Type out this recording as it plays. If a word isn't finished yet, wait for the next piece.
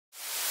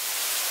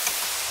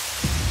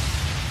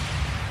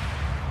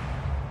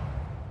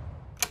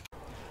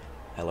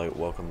Hello,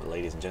 welcome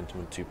ladies and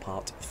gentlemen to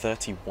part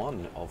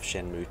 31 of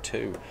Shenmue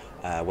 2,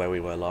 where we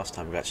were last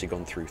time. We've actually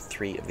gone through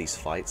 3 of these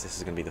fights. This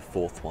is going to be the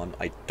 4th one.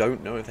 I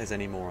don't know if there's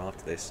any more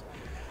after this.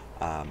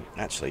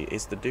 Actually,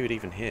 is the dude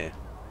even here?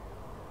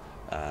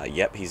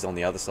 Yep, he's on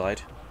the other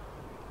side.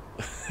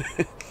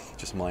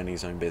 Just minding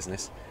his own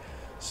business.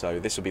 So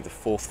this will be the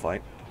 4th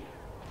fight.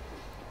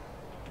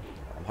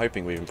 I'm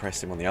hoping we've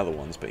impressed him on the other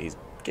ones, but he's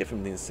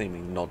given the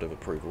seeming nod of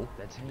approval.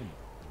 That's him.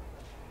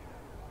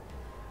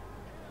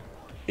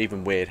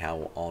 Even weird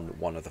how on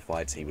one of the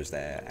fights he was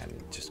there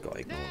and just got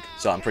ignored.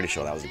 So I'm pretty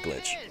sure that was a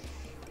glitch.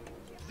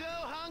 So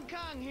Hong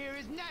Kong here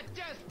is not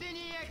just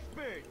any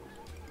expert.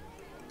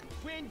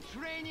 When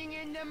training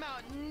in the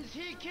mountains,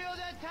 he killed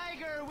a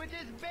tiger with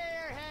his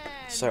bare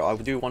hands. So I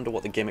do wonder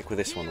what the gimmick with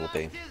this one will be.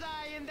 He lost his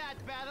eye in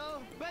that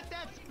battle, but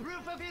that's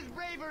proof of his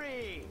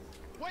bravery.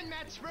 One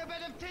match for a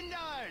bet of $10.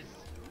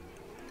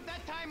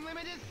 That time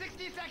limit is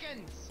 60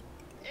 seconds.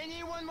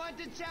 Anyone want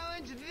to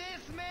challenge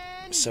this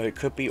man? So it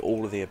could be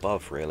all of the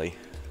above, really,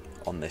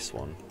 on this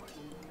one.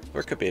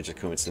 Or it could be just a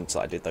coincidence that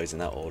I did those in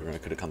that order and I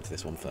could have come to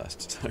this one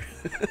first. So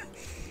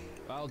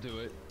I'll do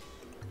it.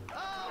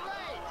 All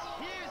right,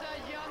 here's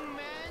a young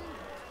man.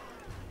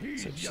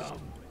 He's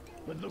young,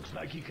 but looks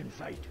like he can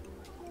fight.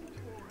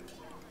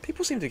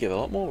 people seem to give a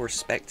lot more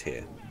respect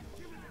here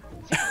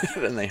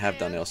than they have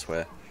done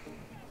elsewhere.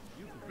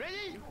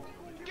 Ready?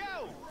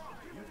 Go!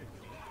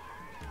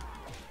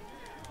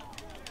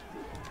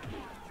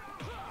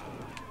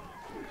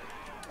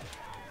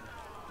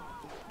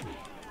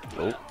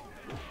 Oh,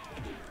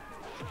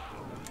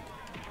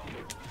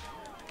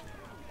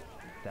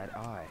 That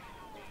eye.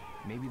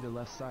 Maybe the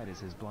left side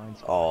is his blind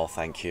spot. oh,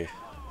 thank you.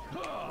 If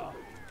I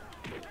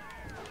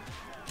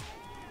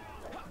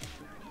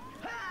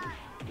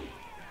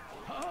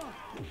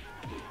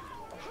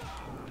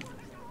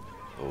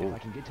Oh,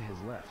 can get to his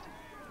left.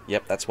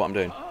 yep, that's what I'm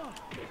doing.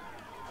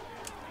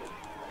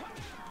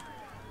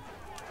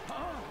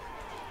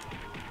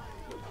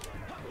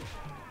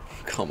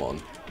 Come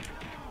on.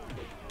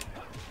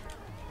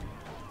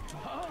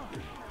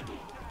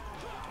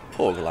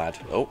 Poor lad.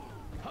 Oh.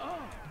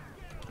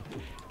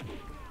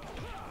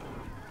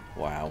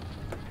 Wow.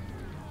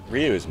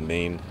 Ryu is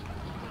mean.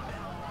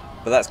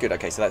 But that's good.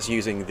 Okay, so that's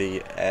using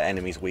the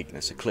enemy's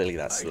weakness. So clearly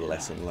that's the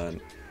lesson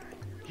learned.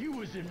 He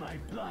was in my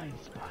blind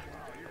spot.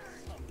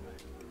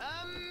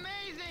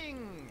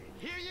 Amazing!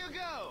 Here you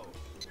go.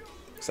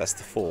 So that's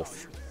the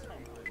 4th.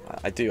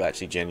 I do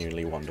actually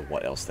genuinely wonder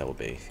what else there will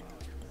be.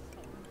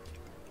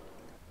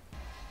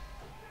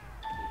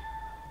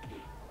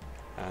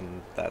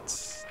 And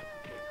that's...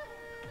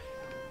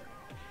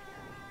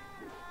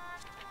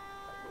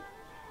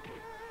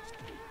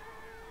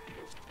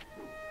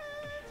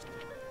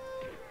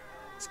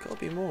 There's got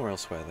to be more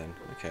elsewhere then.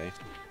 Okay.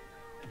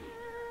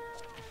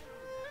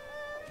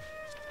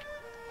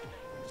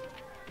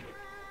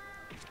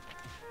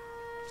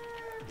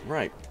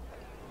 Right.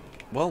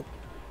 Well,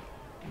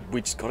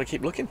 we just got to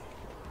keep looking.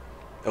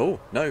 Oh,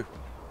 no.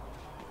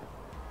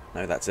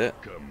 No, that's it.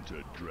 Come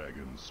to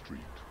Dragon Street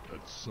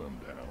at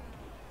sundown.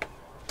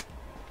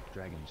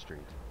 Dragon Street.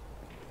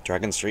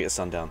 Dragon Street at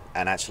sundown.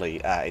 And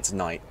actually, it's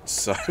night,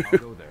 so... I'll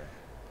go there.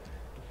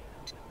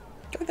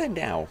 Go there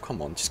now.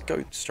 Come on, just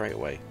go straight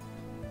away.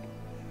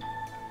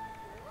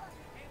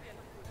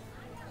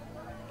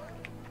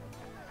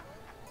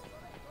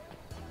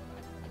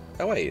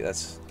 Oh wait,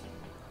 that's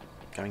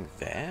going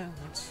there?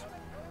 That's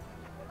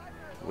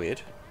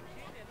weird.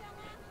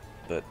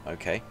 But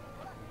okay.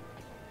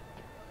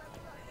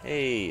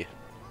 Hey.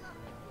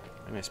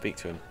 I'm gonna speak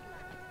to him.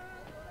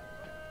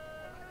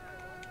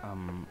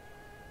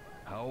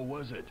 How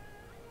was it?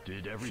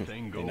 Did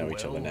everything go They know well?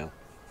 each other now.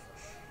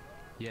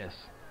 Yes,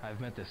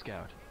 I've met the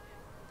scout.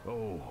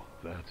 Oh,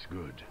 that's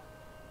good.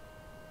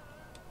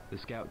 The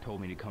scout told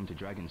me to come to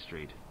Dragon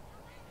Street.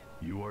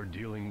 You are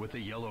dealing with the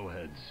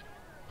Yellowheads.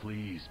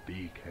 Please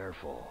be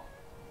careful.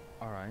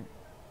 Alright.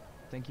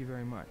 Thank you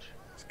very much.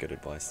 That's good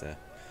advice there.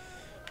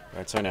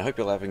 Right, so I hope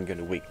you're having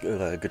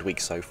a good week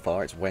so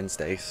far. It's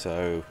Wednesday,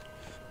 so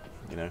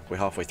you know we're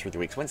halfway through the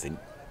week. It's Wednesday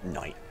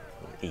night,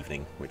 or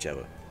evening,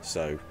 whichever.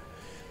 So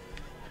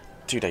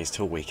 2 days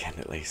till weekend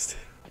at least,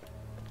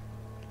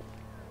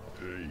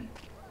 Hey,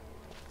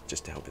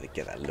 just to help you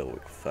get that a little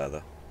bit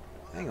further.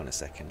 Hang on a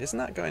second, isn't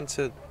that going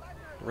to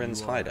Ren's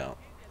You are. hideout?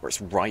 Or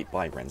it's right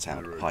by Ren's there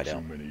are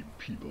hideout. too many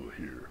people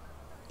here.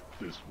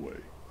 This way.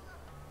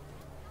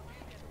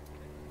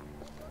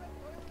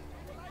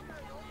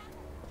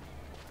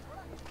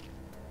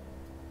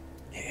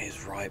 It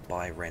is right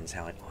by Ren's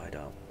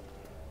hideout.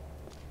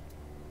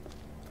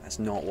 That's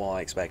not what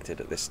I expected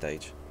at this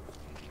stage.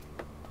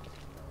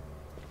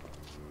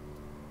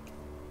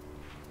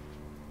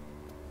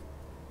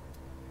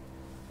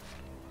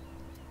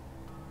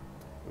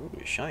 Ooh,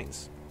 it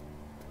shines.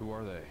 Who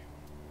are they?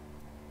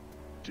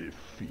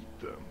 Defeat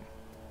them.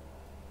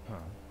 Huh?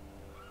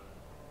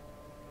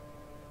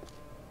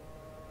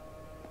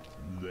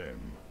 Then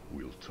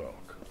we'll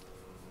talk.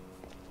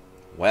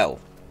 Well.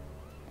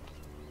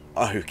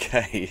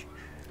 Okay.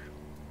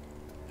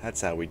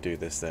 That's how we do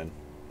this then.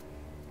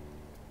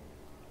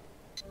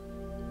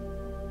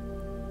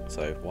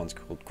 So one's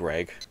called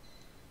Greg,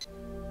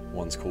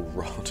 one's called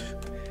Rod,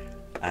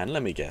 and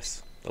let me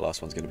guess, the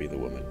last one's going to be the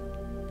woman,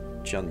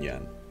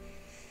 Chunyan.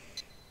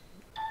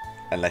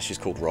 Unless she's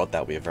called Rod,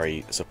 that would be a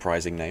very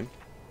surprising name.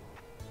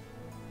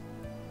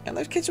 And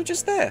those kids were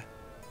just there.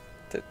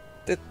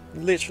 They're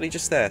literally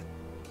just there.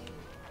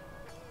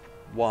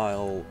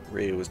 While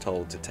Ryu was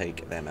told to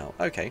take them out.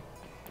 Okay.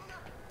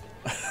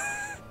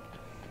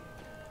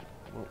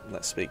 Well,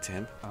 let's speak to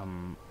him.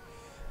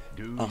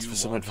 Ask for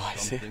some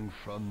advice here.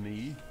 From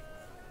me?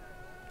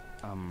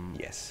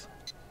 Yes.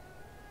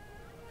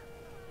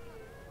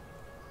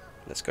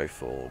 Let's go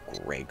for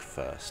Greg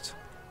first.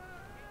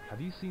 Have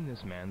you seen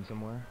this man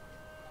somewhere?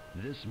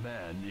 This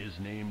man is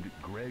named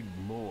Greg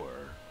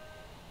Moore.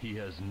 He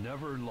has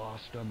never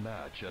lost a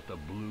match at the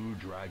Blue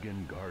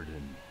Dragon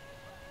Garden.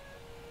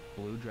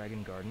 Blue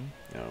Dragon Garden?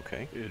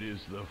 Okay. It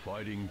is the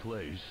fighting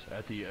place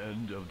at the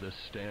end of the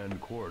stand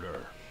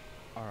corridor.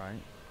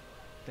 Alright.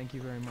 Thank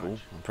you very much. Cool.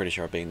 I'm pretty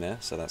sure I've been there,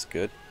 so that's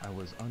good. I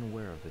was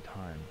unaware of the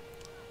time.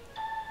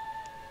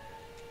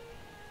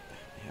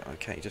 Yeah,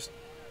 okay, just...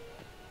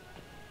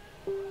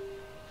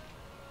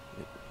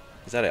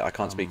 Is that it? I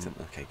can't speak to them.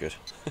 Okay, good.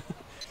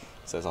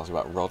 So let's ask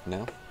about Rod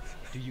now.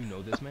 Do you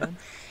know this man?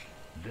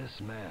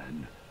 This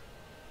man.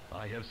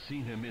 I have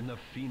seen him in the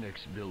Phoenix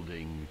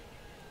building.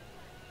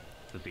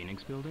 The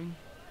Phoenix building?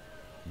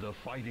 The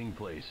fighting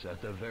place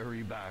at the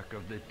very back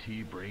of the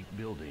tea break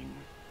building.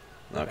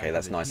 Okay,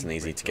 that's nice and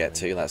easy to get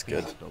to. That's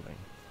good.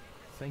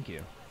 Thank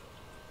you.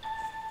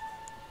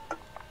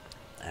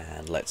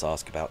 And let's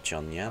ask about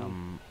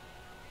Chunyan.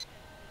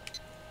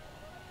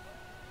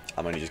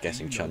 I'm only just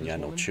guessing Do you know this Chunyan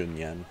or woman?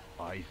 Chunyan.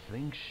 I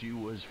think she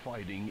was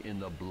fighting in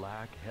the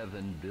Black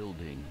Heaven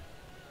building.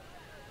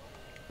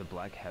 The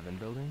Black Heaven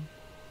building?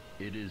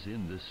 It is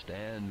in the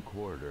stand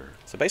corridor.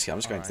 So basically, I'm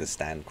just going to the Alright.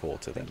 stand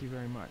quarter then. Thank you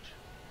very much.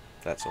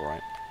 If that's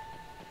alright.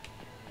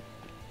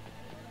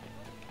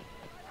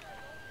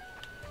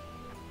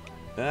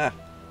 Ah!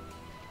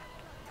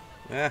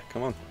 Ah,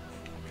 come on.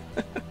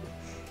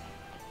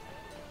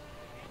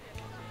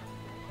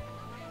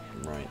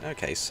 Right,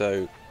 okay,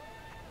 so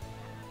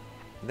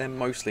they're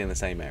mostly in the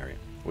same area,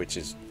 which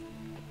is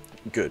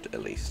good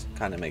at least.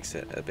 Kind of makes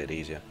it a bit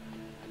easier.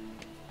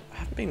 I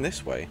haven't been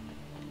this way.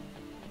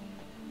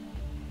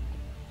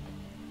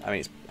 I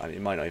mean,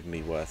 it might not even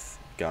be worth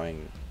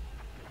going.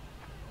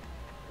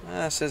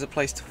 Ah, so there's a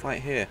place to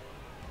fight here.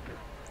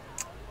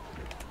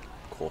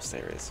 Of course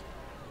there is.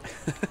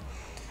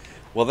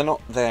 Well, they're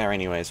not there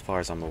anyway, as far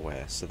as I'm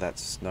aware, so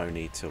that's no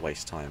need to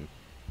waste time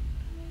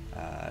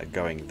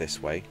going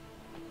this way.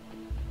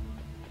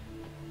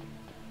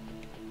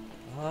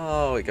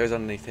 Oh, it goes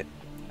underneath it.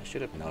 I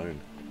should have known.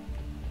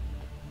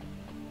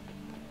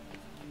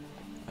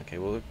 Okay,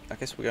 well, I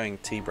guess we're going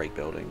tea break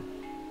building.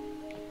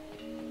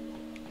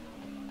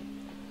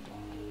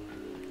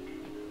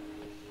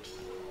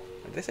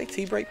 Did they say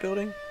tea break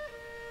building?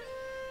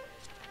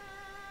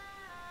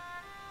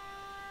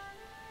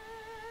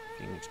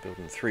 Phoenix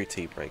building through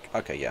tea break.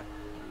 Okay, yeah.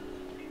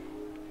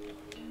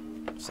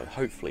 So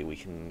hopefully we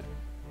can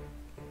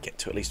get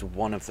to at least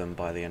one of them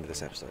by the end of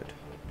this episode.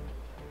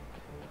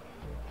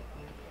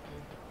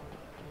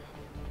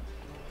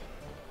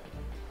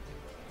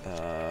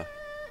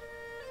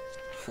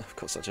 I've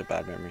got such a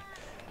bad memory.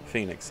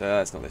 Phoenix,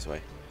 it's not this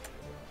way.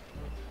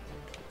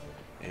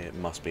 It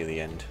must be the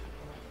end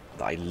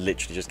that I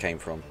literally just came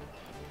from.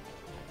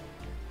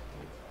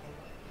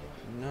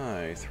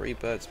 No, Three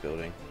Birds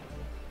building.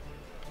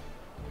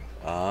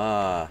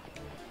 Ah.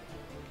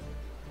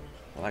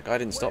 Well, that guy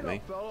didn't stop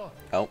me.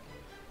 Oh,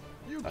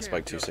 I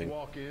spoke too soon.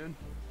 Walk in.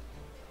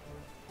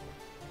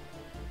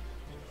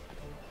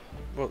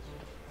 Well,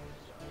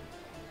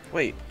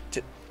 wait.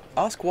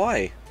 Ask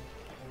why.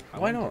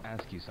 Why I not? want to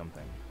ask you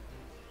something.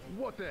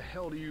 What the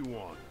hell do you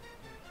want?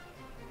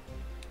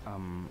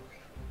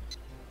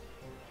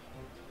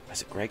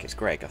 Is it Greg? It's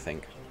Greg, I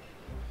think.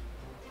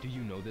 Do you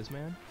know this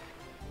man?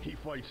 He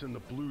fights in the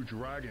Blue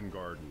Dragon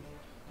Garden.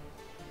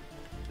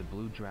 The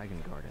Blue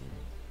Dragon Garden.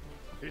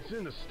 It's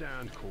in the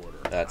stand quarter.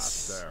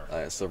 That's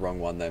the wrong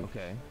one then.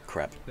 Okay.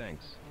 Crap.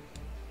 Thanks.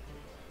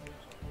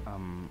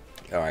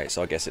 Alright,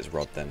 so I guess it's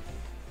Rod then.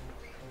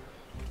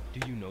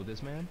 Do you know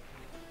this man?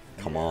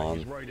 Come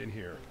He's on. right in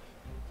here.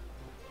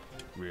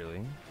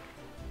 Really?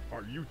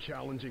 Are you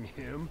challenging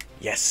him?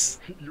 Yes.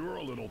 You're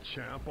a little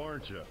champ,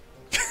 aren't you?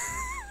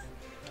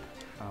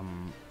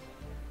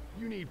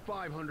 You need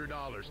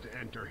 $500 to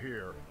enter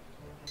here.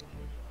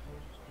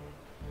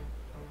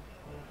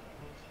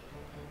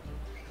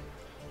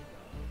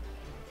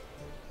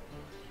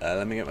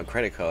 Let me get my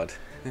credit card.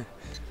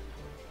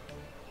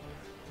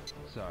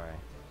 Sorry,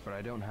 but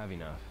I don't have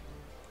enough.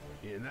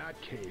 In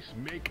that case,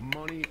 make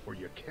money or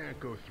you can't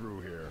go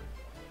through here.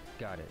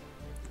 Got it.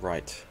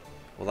 Right.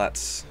 Well,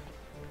 that's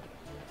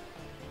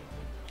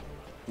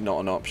not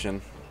an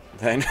option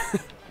then.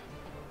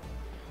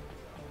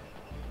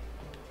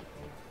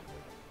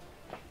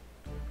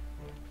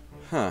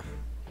 Huh.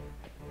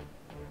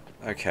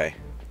 Okay.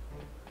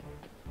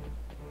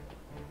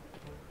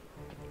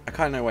 I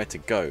kind of know where to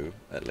go,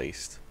 at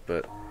least,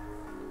 but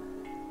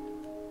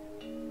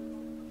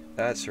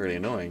That's really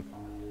annoying.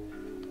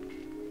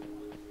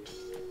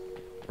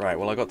 Right,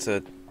 well I got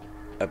to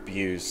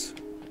abuse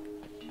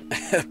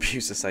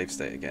abuse the save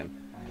state again.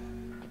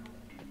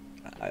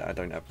 I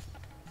don't have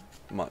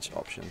much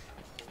option.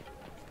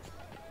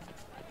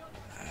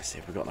 Let's see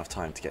if we've got enough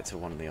time to get to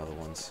one of the other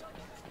ones.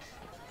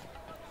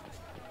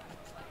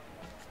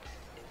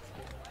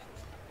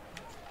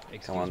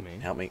 Come on,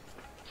 help me.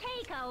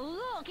 Take a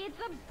look, it's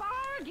a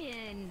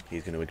bargain.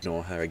 He's going to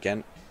ignore her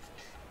again.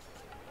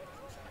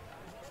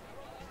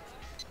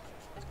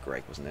 It's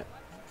Greg, wasn't it?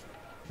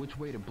 Which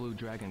way to Blue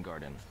Dragon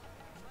Garden?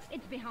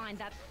 It's behind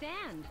that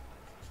stand.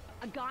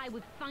 A guy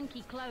with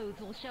funky clothes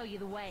will show you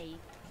the way.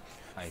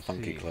 I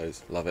Funky see.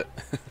 clothes, love it.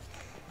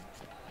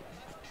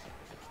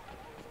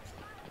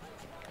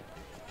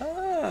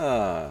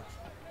 Ah,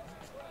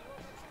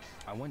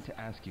 I want to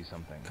ask you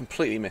something.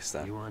 completely missed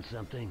that. You want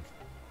something?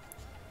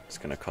 It's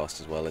going to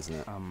cost as well, isn't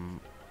it?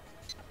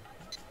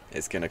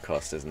 It's going to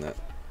cost, isn't it?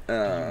 Do you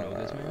know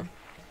this man?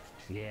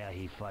 Yeah,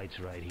 he fights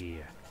right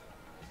here.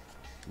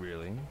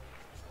 Really?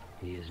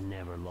 He has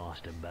never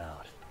lost a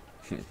bout.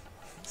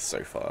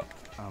 So far.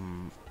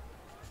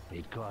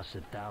 It costs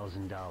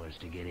 $1,000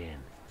 to get in.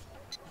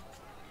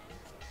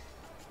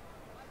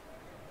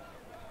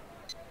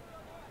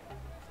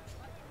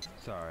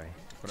 Sorry,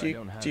 but Do I you,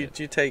 don't have do, you, it.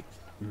 do you take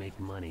Make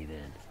money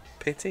then.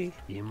 pity?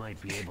 You might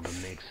be able to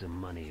make some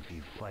money if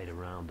you fight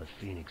around the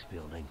Phoenix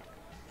building.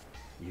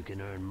 You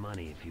can earn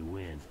money if you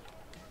win.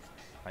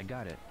 I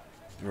got it.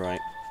 Right,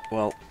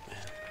 well...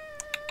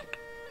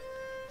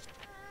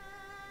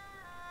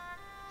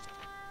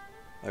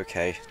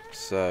 Okay,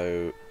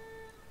 so...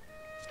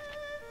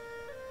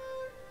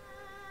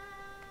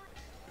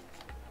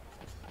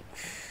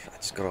 I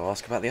just gotta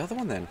ask about the other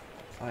one then.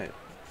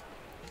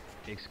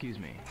 Excuse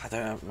me. I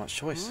don't have much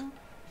choice. Huh?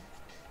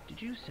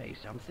 Did you say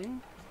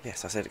something?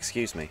 Yes, I said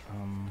excuse me.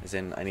 As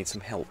in, I need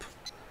some help.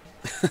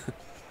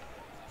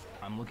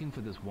 I'm looking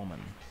for this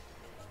woman.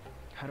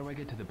 How do I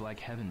get to the Black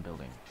Heaven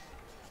building?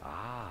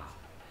 Ah,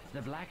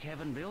 the Black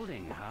Heaven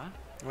building, huh?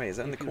 Wait, is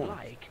that in the If you corner?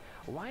 like,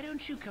 why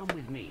don't you come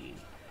with me?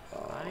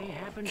 I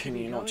happen can to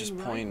be you not just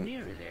going point- right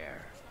near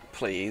there.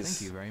 Please.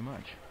 Thank you very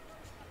much.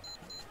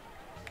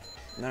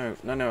 No,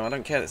 no, no, I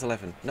don't care, it's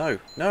 11. No,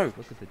 no,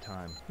 Look at the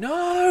time.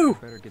 no!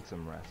 Better get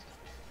some rest.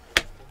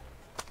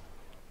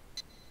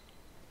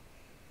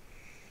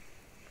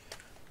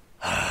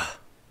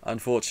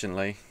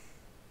 Unfortunately,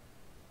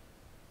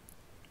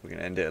 we're going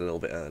to end it a little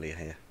bit earlier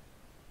here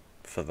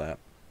for that.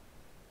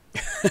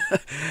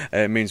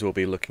 It means we'll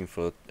be looking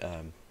for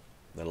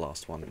the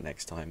last one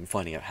next time and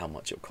finding out how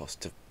much it'll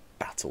cost to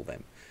battle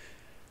them.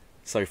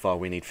 So far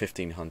we need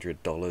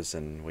 $1,500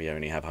 and we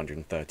only have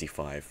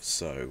 135,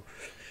 so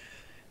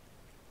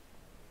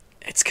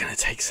it's going to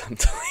take some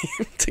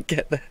time to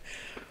get there.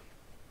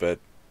 But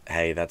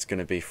hey, that's going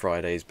to be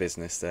Friday's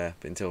business there.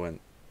 Until when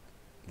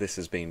this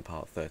has been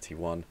part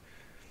 31.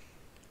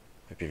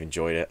 Hope you've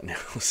enjoyed it, and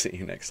we'll see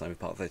you next time with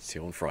part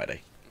 32 on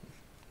Friday.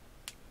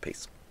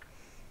 Peace.